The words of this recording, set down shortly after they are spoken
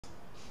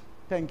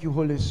Thank you,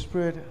 Holy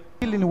Spirit.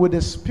 Dealing with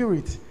the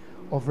spirit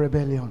of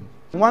rebellion.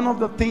 One of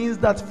the things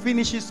that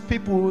finishes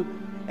people,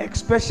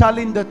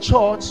 especially in the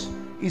church,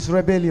 is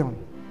rebellion.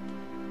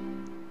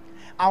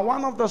 And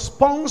one of the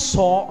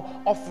sponsors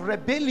of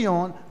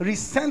rebellion,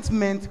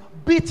 resentment,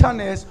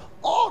 bitterness,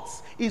 hurt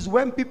is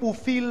when people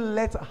feel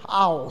let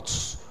out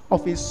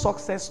of a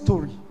success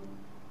story.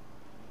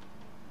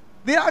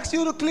 They ask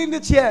you to clean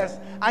the chairs,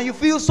 and you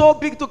feel so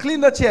big to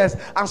clean the chairs,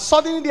 and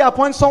suddenly they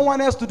appoint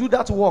someone else to do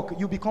that work.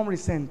 You become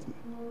resentful.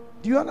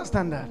 Do you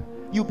understand that?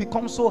 You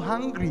become so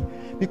hungry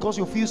because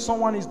you feel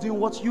someone is doing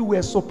what you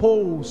were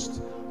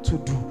supposed to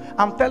do.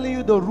 I'm telling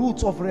you the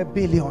roots of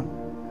rebellion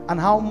and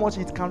how much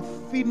it can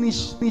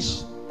finish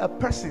a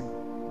person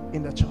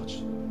in the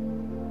church.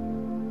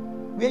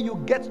 Where you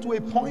get to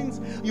a point,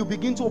 you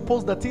begin to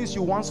oppose the things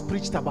you once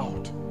preached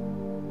about.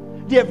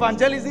 The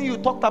evangelism you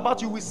talked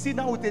about, you will sit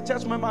down with a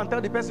church member and tell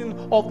the person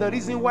of the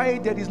reason why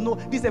there is no,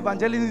 this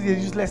evangelism is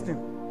a useless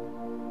thing.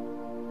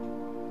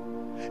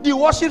 The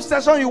worship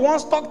session you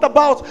once talked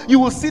about, you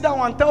will sit down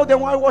and tell them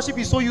why worship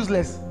is so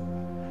useless.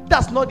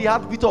 That's not the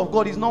heartbeat of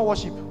God. It's not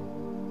worship.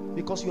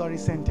 Because you are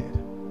resented.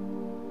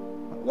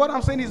 What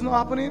I'm saying is not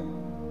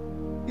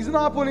happening. It's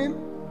not happening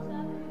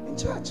in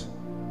church.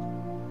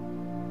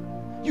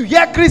 You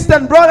hear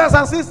Christian brothers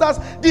and sisters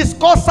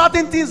discuss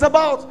certain things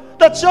about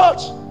the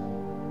church.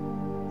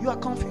 You are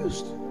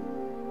confused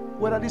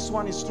whether this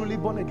one is truly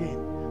born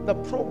again. The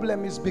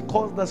problem is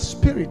because the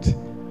spirit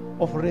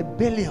of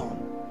rebellion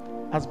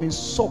has been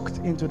soaked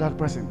into that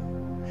person.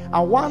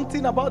 And one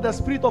thing about the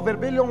spirit of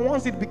rebellion,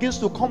 once it begins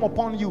to come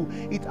upon you,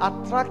 it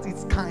attracts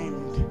its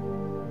kind.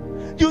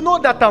 You know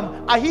that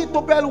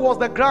Ahithophel was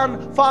the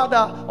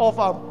grandfather of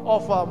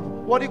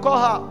what do you call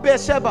her?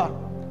 Bathsheba.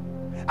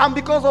 And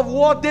because of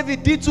what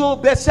David did to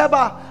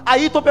Bathsheba,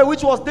 Ahithophel,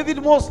 which was David's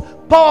most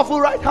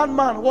powerful right-hand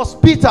man, was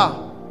bitter,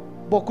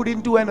 but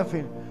couldn't do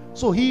anything.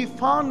 So he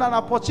found an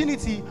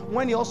opportunity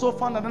when he also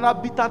found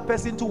another bitter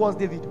person towards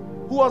David.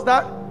 Who was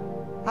that?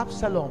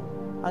 Absalom.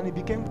 And he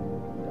became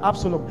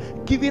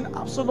Absalom, giving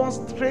Absalom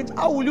strength.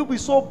 How will you be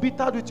so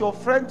bitter with your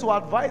friend to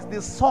advise the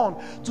son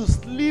to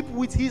sleep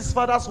with his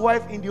father's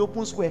wife in the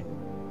open square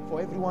for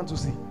everyone to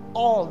see?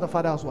 All the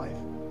father's wife.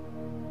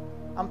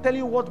 I'm telling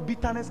you what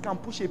bitterness can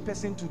push a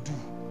person to do.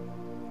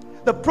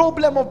 The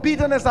problem of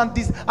bitterness and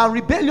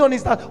rebellion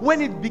is that when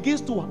it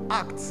begins to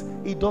act,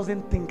 it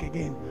doesn't think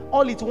again.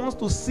 All it wants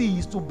to see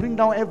is to bring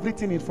down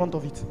everything in front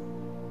of it.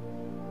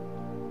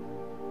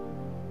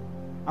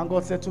 And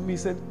God said to me, he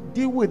said,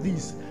 deal with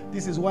this.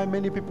 This is why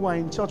many people are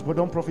in church but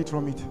don't profit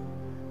from it.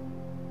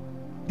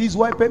 This is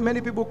why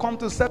many people come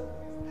to service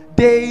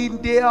day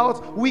in, day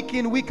out, week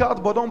in, week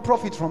out, but don't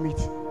profit from it.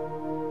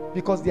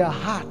 Because their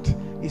heart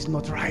is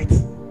not right.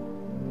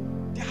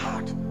 Their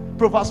heart.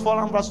 Proverbs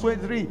 4 and verse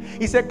 23.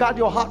 He said, guard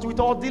your heart with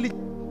all diligence,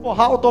 for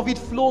out of it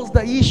flows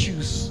the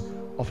issues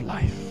of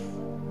life.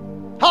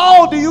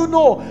 How do you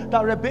know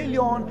that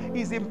rebellion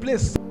is in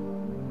place?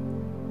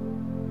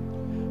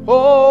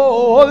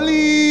 Holy,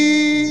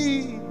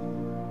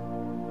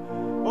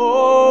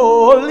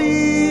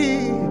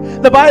 holy.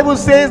 The Bible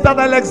says that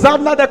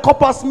Alexander the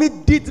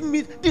coppersmith did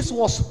meet. This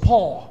was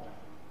Paul.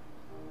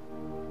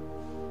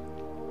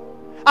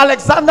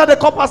 Alexander the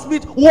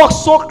coppersmith worked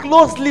so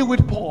closely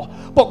with Paul,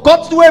 but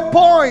got to a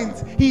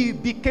point he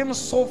became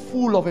so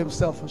full of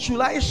himself.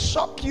 Should I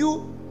shock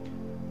you?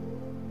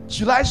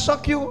 Should I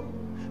shock you?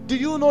 Do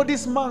you know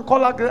this man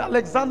called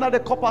Alexander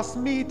the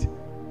coppersmith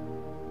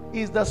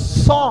is the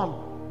son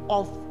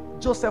of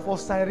Joseph of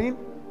Cyrene,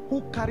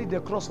 who carried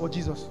the cross for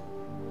Jesus?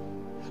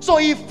 So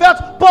he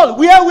felt, Paul,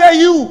 where were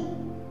you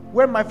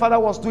when my father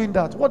was doing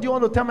that? What do you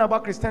want to tell me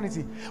about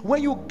Christianity?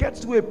 When you get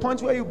to a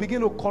point where you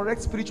begin to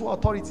correct spiritual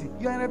authority,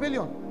 you are in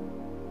rebellion.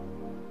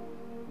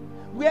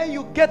 When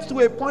you get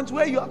to a point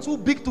where you are too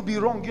big to be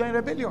wrong, you are in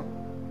rebellion.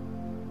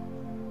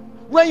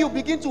 When you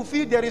begin to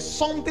feel there is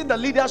something the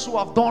leader should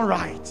have done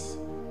right,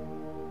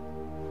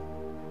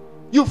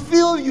 you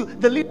feel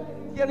the leader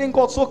hearing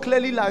God so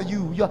clearly like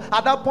you.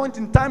 At that point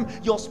in time,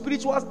 your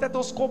spiritual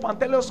stethoscope and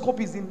telescope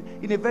is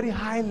in a very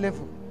high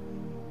level.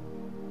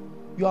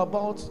 You are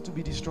about to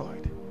be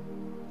destroyed.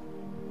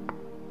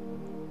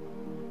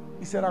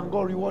 He said, and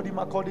God reward him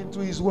according to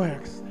his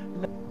works.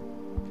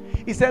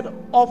 He said,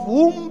 of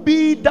whom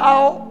be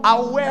thou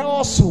aware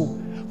also,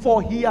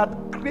 for he had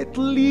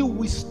greatly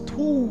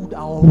withstood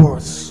our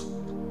words.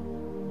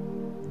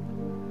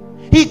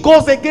 He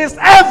goes against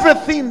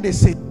everything they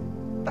say.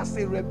 That's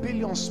a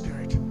rebellion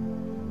spirit.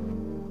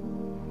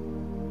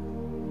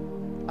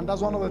 And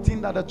that's one of the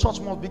things that the church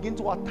must begin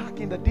to attack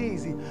in the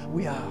days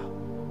we are.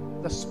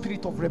 The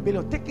spirit of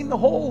rebellion taking the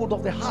hold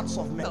of the hearts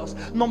of men.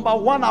 Number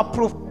one are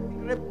prophetic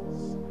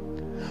rebels.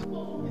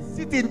 We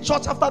sit in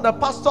church after the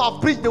pastor have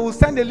preached, they will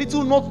send a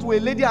little note to a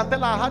lady and tell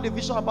her, I had a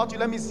vision about you,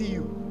 let me see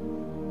you.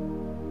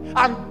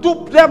 And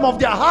dupe them of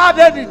their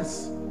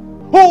hard-headedness,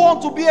 who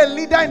want to be a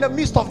leader in the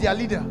midst of their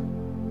leader.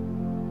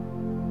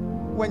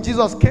 When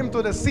Jesus came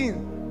to the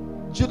scene,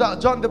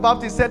 John the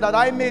Baptist said that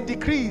I may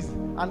decrease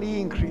and he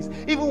increased.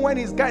 Even when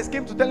his guys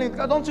came to tell him,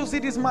 don't you see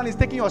this man is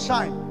taking your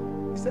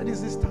shine? He said,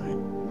 is this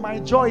time? my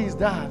joy is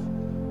that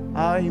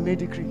He may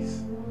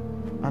decrease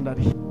and that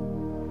He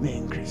may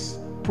increase.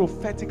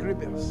 Prophetic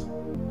rebels.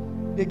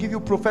 They give you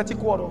prophetic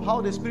word of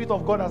how the Spirit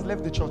of God has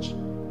left the church.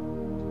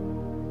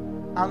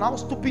 And how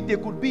stupid they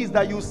could be is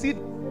that you see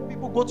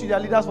people go to their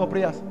leaders for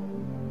prayers.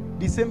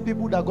 The same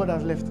people that God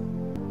has left.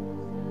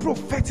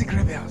 Prophetic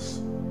rebels.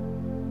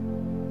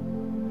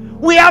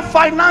 We have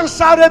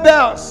financial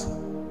rebels.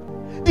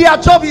 Their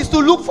job is to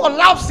look for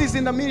lapses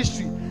in the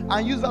ministry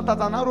and use that as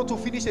an arrow to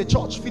finish a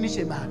church, finish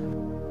a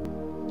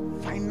man.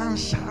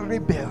 Financial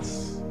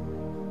rebels.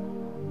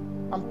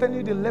 I'm telling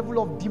you the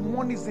level of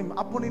demonism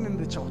happening in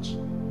the church.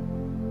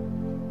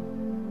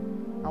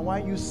 And why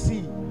you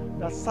see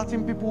that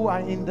certain people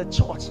are in the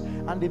church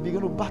and they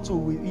begin to battle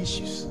with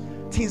issues.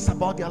 Things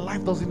about their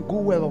life doesn't go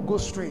well or go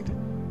straight.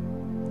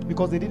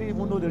 Because they didn't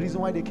even know the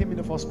reason why they came in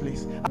the first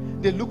place.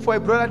 They look for a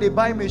brother, they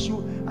buy him a shoe,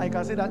 and you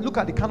can say that, look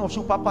at the kind of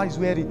shoe Papa is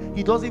wearing.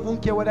 He doesn't even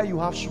care whether you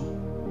have shoe.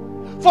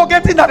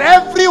 Forgetting that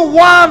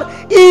everyone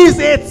is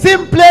a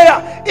team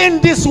player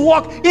in this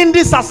work, in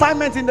this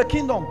assignment in the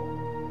kingdom.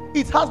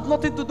 It has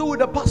nothing to do with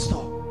the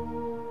pastor.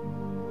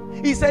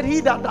 He said, he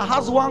that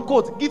has one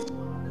coat, give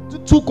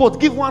two coats,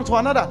 give one to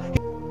another.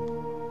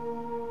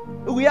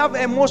 We have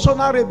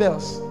emotional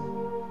rebels.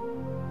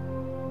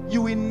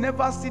 You will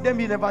never see them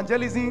in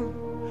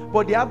evangelism,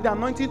 but they have the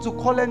anointing to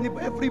call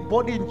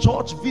everybody in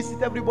church,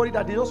 visit everybody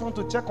that they just want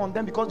to check on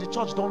them because the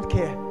church don't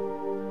care.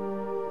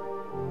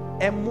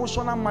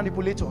 Emotional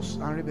manipulators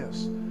and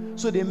rebels.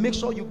 So they make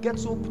sure you get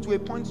to a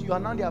point you are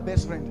now their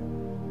best friend.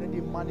 Then they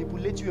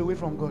manipulate you away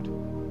from God.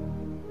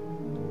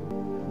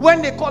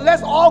 When they call,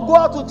 let's all go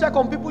out to check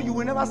on people, you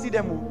will never see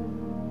them.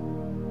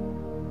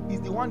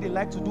 Is the one they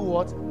like to do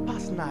what?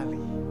 Personally.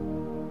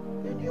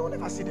 Then you will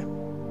never see them.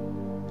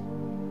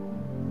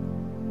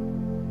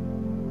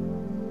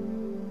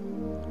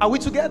 Are we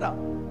together?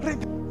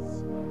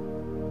 Rebels.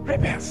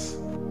 Rebels.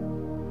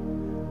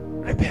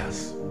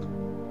 Rebels.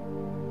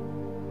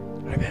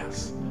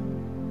 Rebels.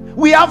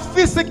 We have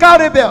physical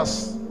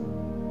rebels.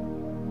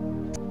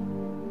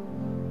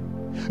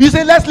 You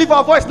say, let's leave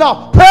our voice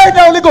now. Pray the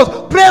Holy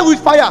Ghost. Pray with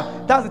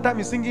fire. That's the time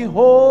you're singing,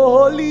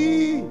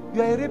 holy.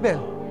 You are a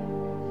rebel.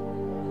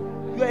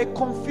 You are a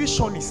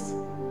Confucianist.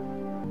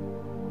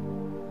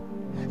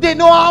 They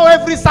know how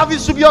every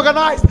service should be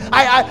organized.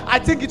 I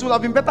think it would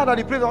have been better that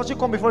the prayer actually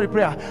come before the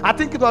prayer. I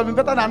think it would have been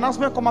better that the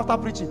announcement come after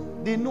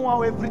preaching. They know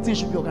how everything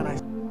should be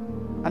organized.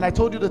 And I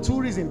told you the two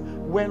reasons.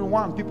 When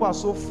one, people are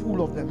so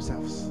full of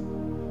themselves.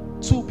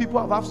 Two, people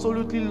have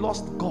absolutely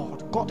lost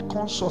God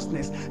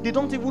consciousness. They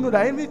don't even know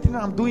that everything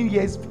I'm doing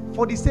here is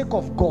for the sake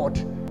of God.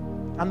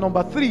 And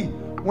number three,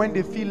 when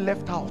they feel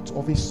left out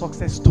of a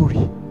success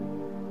story,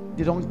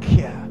 they don't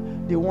care.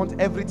 They want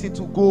everything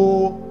to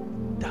go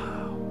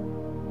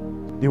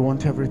down. They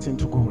want everything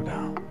to go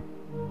down.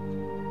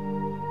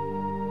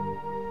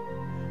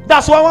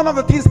 That's why one of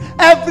the things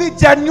every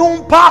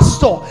genuine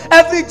pastor,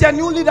 every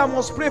genuine leader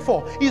must pray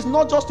for is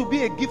not just to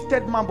be a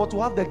gifted man, but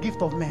to have the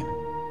gift of men.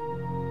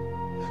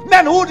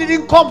 Men who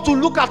didn't come to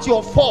look at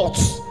your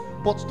faults,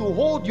 but to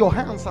hold your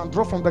hands and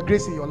draw from the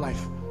grace in your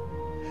life.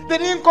 They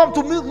didn't come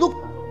to look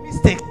at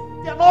mistakes.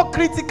 They are not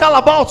critical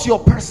about your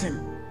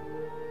person,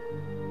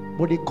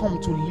 but they come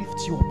to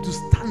lift you up, to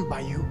stand by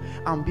you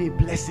and be a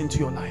blessing to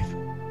your life.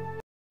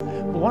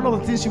 But one of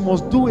the things you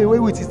must do away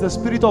with is the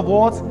spirit of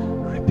what?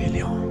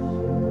 Rebellion.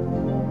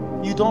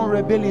 You don't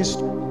rebel in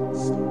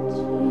stories.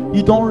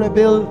 You don't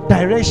rebel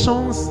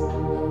directions.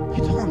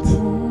 You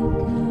don't.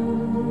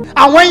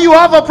 And when you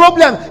have a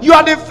problem, you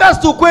are the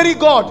first to query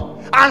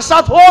God and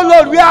shout, oh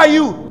Lord, where are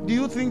you? Do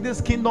you think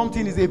this kingdom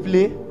thing is a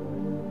play?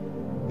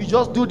 You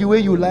just do the way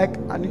you like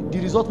and the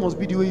result must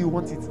be the way you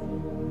want it.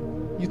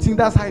 You think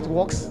that's how it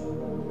works?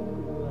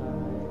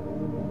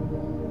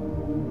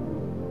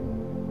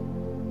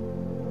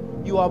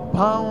 You are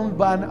bound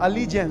by an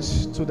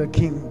allegiance to the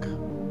king.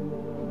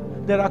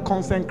 There are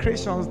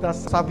consecrations that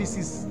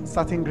services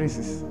certain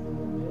graces.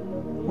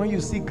 When you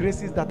see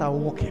graces that are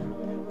working,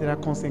 there are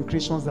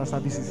consecrations that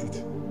services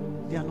it.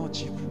 They are not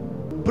cheap.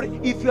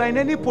 If you are in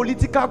any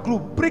political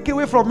group, break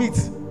away from it.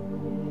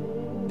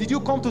 Did you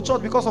come to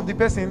church because of the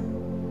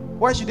person?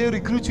 Why should they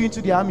recruit you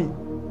into the army?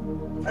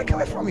 Break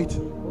away from it.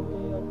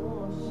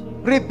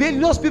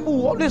 Rebellious people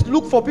will always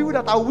look for people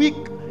that are weak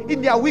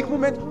in their weak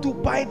moment to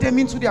buy them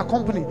into their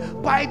company,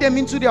 buy them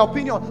into their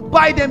opinion,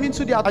 buy them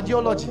into their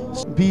ideology.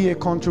 Be a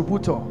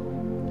contributor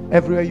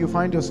everywhere you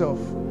find yourself.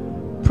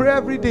 Pray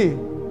every day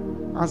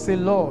and say,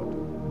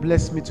 Lord,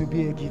 bless me to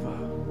be a giver.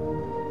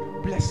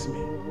 Bless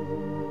me.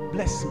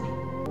 Bless me.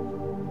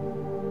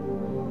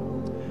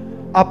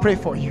 I pray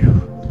for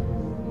you.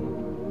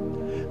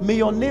 May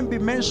your name be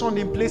mentioned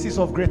in places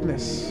of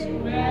greatness.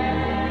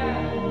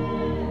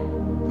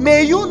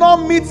 May you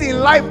not meet in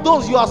life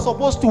those you are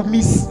supposed to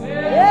miss.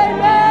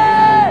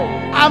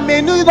 Amen. And may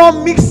you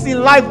not mix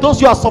in life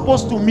those you are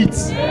supposed to meet.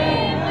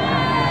 Amen.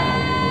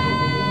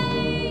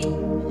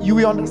 You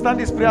will understand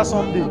this prayer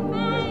someday.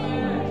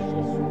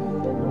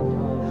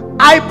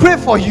 I pray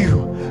for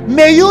you.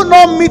 May you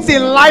not meet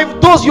in life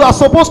those you are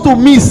supposed to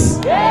miss.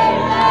 Amen.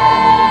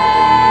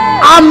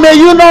 And may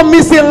you not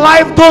miss in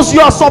life those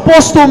you are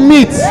supposed to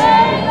meet.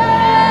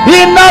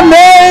 In the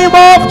name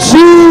of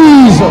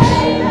Jesus.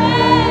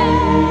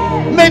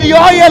 May the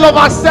oil of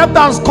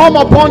acceptance come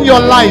upon your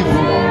life.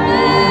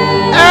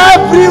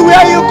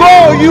 Everywhere you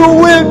go, you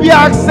will be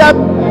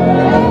accepted.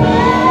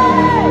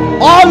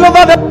 All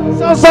over the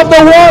nations of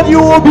the world, you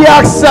will be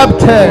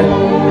accepted.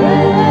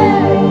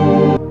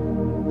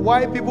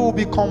 Why people will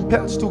be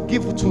compelled to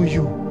give to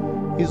you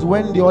is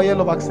when the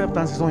oil of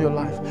acceptance is on your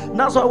life.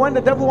 That's why when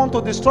the devil wants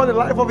to destroy the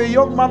life of a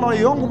young man or a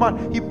young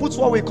woman, he puts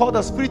what we call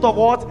the spirit of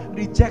what?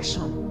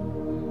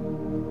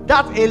 Rejection.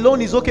 That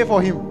alone is okay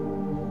for him.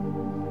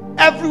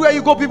 Everywhere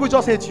you go, people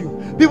just hate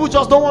you. People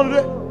just don't want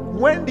to.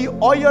 When the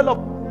oil of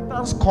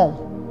acceptance comes,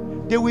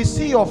 they will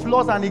see your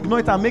flaws and ignore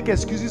it and make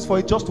excuses for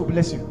it just to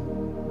bless you.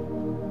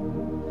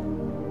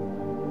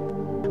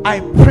 I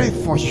pray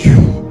for you.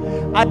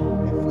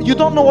 You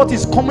don't know what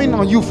is coming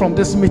on you from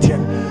this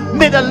meeting.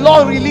 May the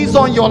Lord release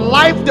on your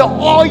life the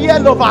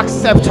oil of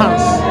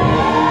acceptance.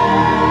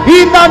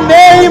 In the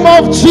name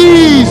of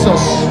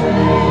Jesus.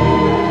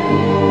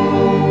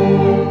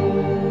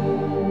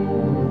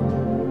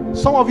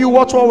 Some of you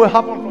watch what will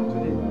happen from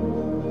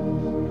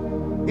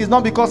today. It's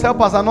not because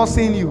helpers are not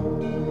seeing you,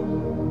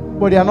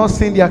 but they are not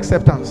seeing the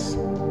acceptance.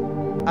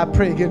 I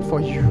pray again for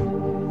you.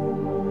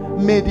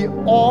 May the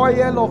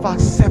oil of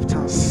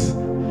acceptance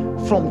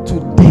from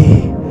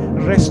today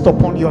rest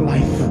upon your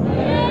life.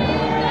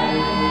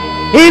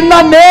 In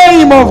the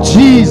name of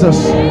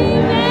Jesus.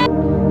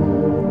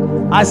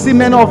 I see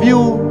many of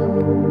you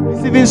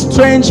receiving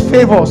strange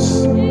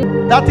favors.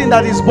 That thing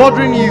that is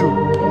bothering you,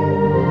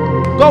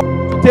 God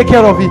will take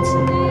care of it.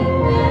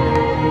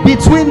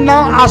 Between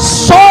now,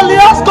 as surely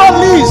as God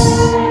lives.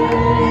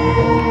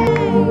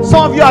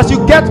 Some of you, as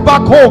you get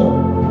back home,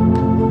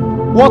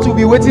 what will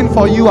be waiting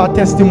for you are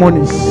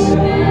testimonies.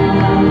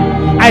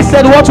 I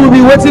said, what will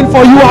be waiting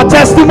for you are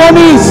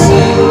testimonies.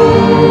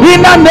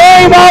 In the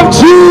name of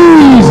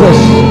Jesus.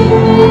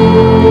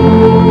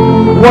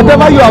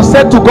 Whatever you have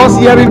said to God's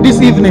hearing this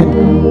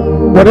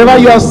evening, whatever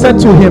you have said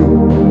to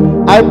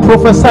him, I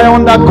prophesy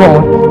under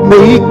God,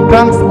 may he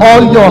grant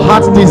all your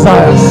heart's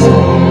desires.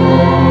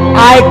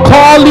 I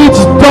call it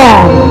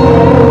done.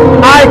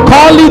 I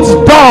call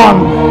it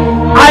done.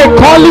 I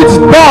call it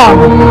done.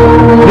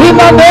 In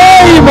the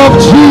name of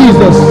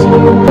Jesus.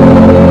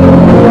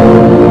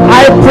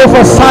 I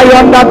prophesy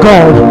under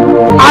God.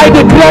 I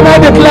declare and I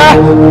declare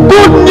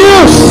good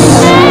news.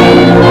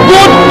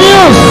 Good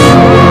news.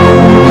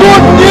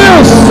 Good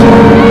news.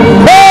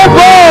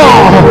 Favor.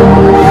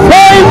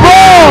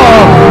 Favor.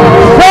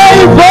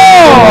 Favor.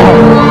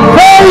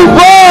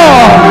 Favor.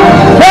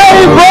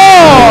 Favor.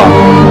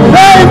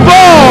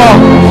 Favor.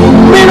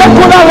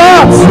 Miracle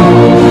alerts.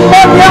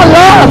 Money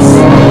alerts.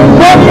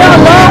 Money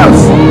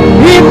alerts.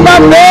 In the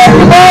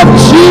name of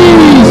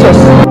Jesus.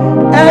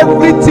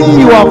 Everything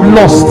you have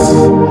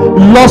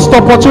lost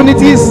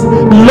opportunities,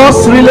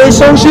 lost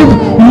relationship,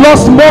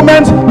 lost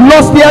moments,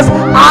 lost years,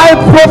 I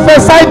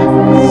prophesy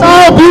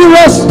shall be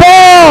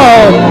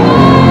restored.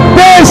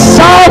 They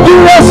shall be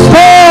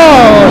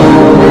restored.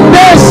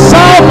 They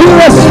shall be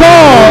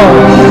restored.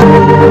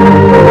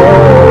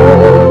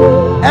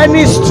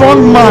 Any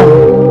strong man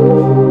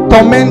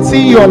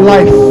tormenting your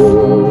life,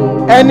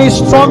 any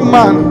strong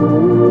man,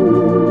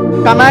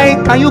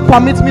 can you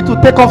permit me to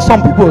take off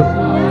some people?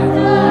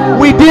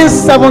 Within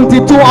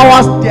 72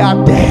 hours, they are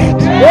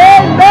dead.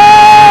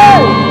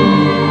 Amen.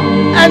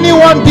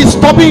 Anyone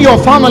disturbing your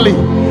family,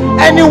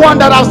 anyone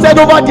that has said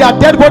over their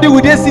dead body,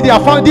 will they see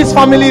this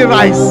family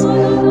rise?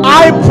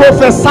 I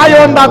prophesy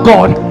under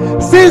God,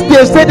 since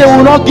they say they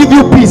will not give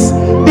you peace,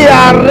 they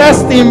are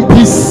rest in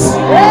peace.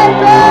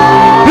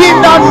 Amen.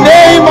 In the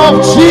name of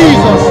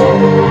Jesus.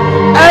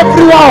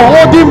 Everyone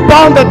holding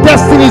bound the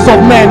destinies of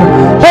men,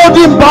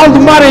 holding bound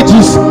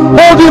marriages,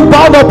 holding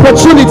bound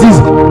opportunities,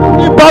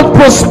 holding bound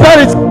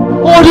prosperity,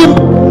 holding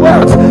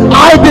wealth,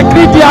 I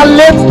decree they are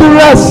laid to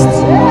rest.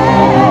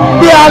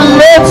 They are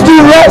laid to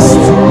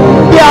rest.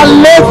 They are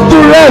laid to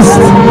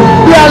rest.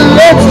 They are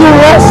laid to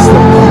rest.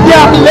 They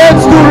are laid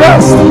to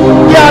rest.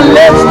 They are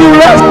laid to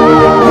rest.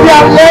 They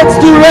are laid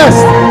to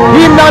rest.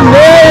 In the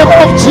name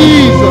of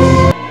Jesus.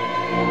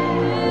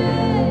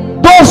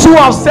 Those who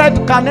have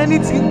said, can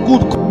anything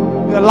good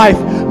come in their life,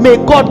 may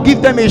God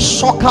give them a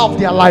shocker of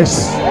their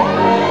lives.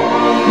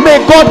 May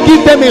God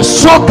give them a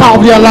shocker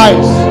of their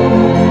lives.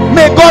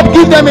 May God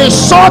give them a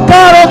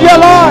shocker of their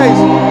lives.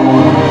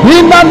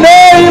 In the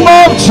name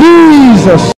of Jesus.